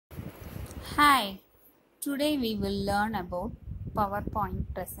Hi, today we will learn about PowerPoint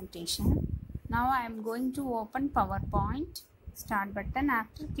presentation. Now I am going to open PowerPoint. Start button.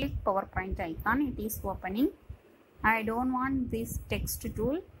 After click PowerPoint icon, it is opening. I don't want this text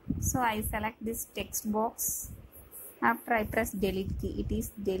tool, so I select this text box. After I press delete key, it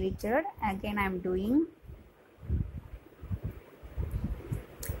is deleted. Again I am doing.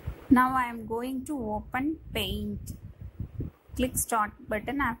 Now I am going to open Paint. Click start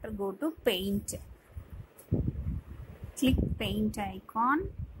button. After go to Paint. Click Paint icon.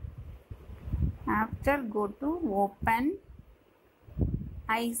 After go to open.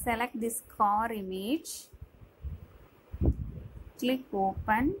 I select this car image. Click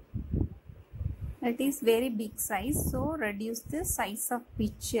open. It is very big size, so reduce the size of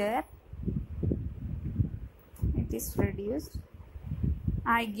picture. It is reduced.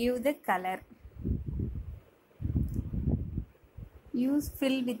 I give the color. Use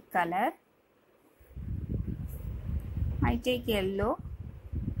fill with color. I take yellow.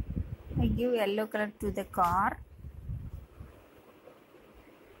 I give yellow color to the car.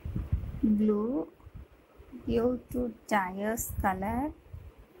 Blue. Give to tires color.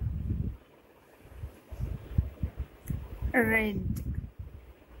 Red.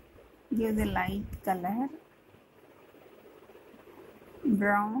 Give the light color.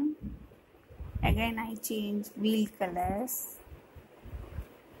 Brown. Again I change wheel colors.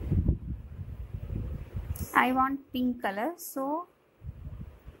 I want pink color, so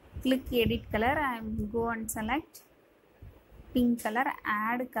click edit color. I go and select pink color,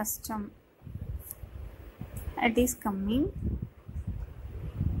 add custom. It is coming.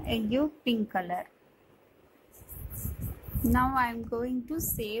 I give pink color. Now I am going to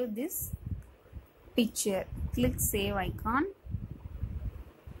save this picture. Click save icon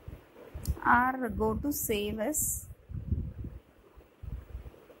or go to save as.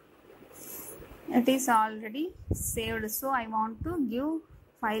 It is already saved, so I want to give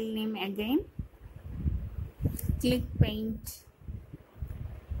file name again. Click paint.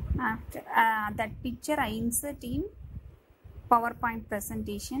 After that picture I insert in PowerPoint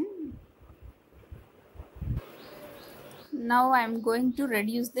presentation. Now I am going to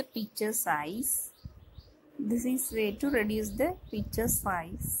reduce the picture size. This is way to reduce the picture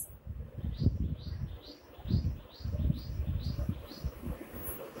size.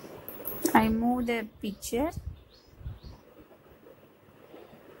 I move the picture.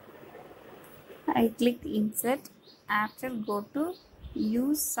 I click insert. After go to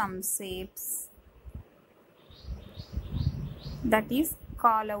use some shapes. That is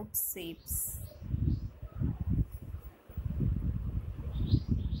call out shapes.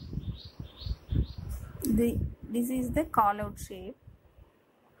 This is the call out shape.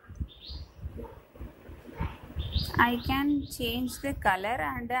 I can change the color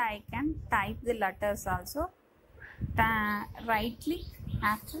and I can type the letters also. Right click.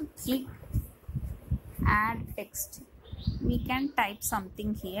 After click add text. We can type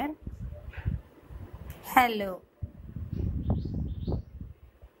something here. Hello.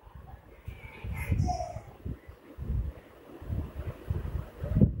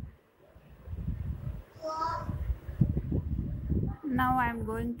 Now I am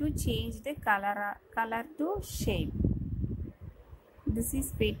going to change the color to shape. This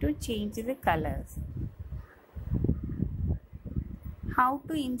is way to change the colors. How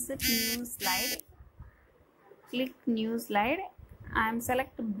to insert new slide? Click new slide. I am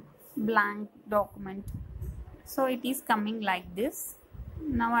select blank document. So it is coming like this.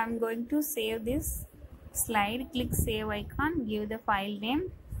 Now I am going to save this slide. Click save icon. Give the file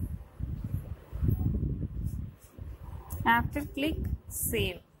name. After click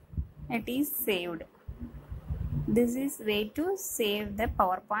save. It is saved. This is way to save the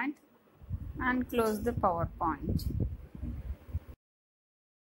PowerPoint and close the PowerPoint.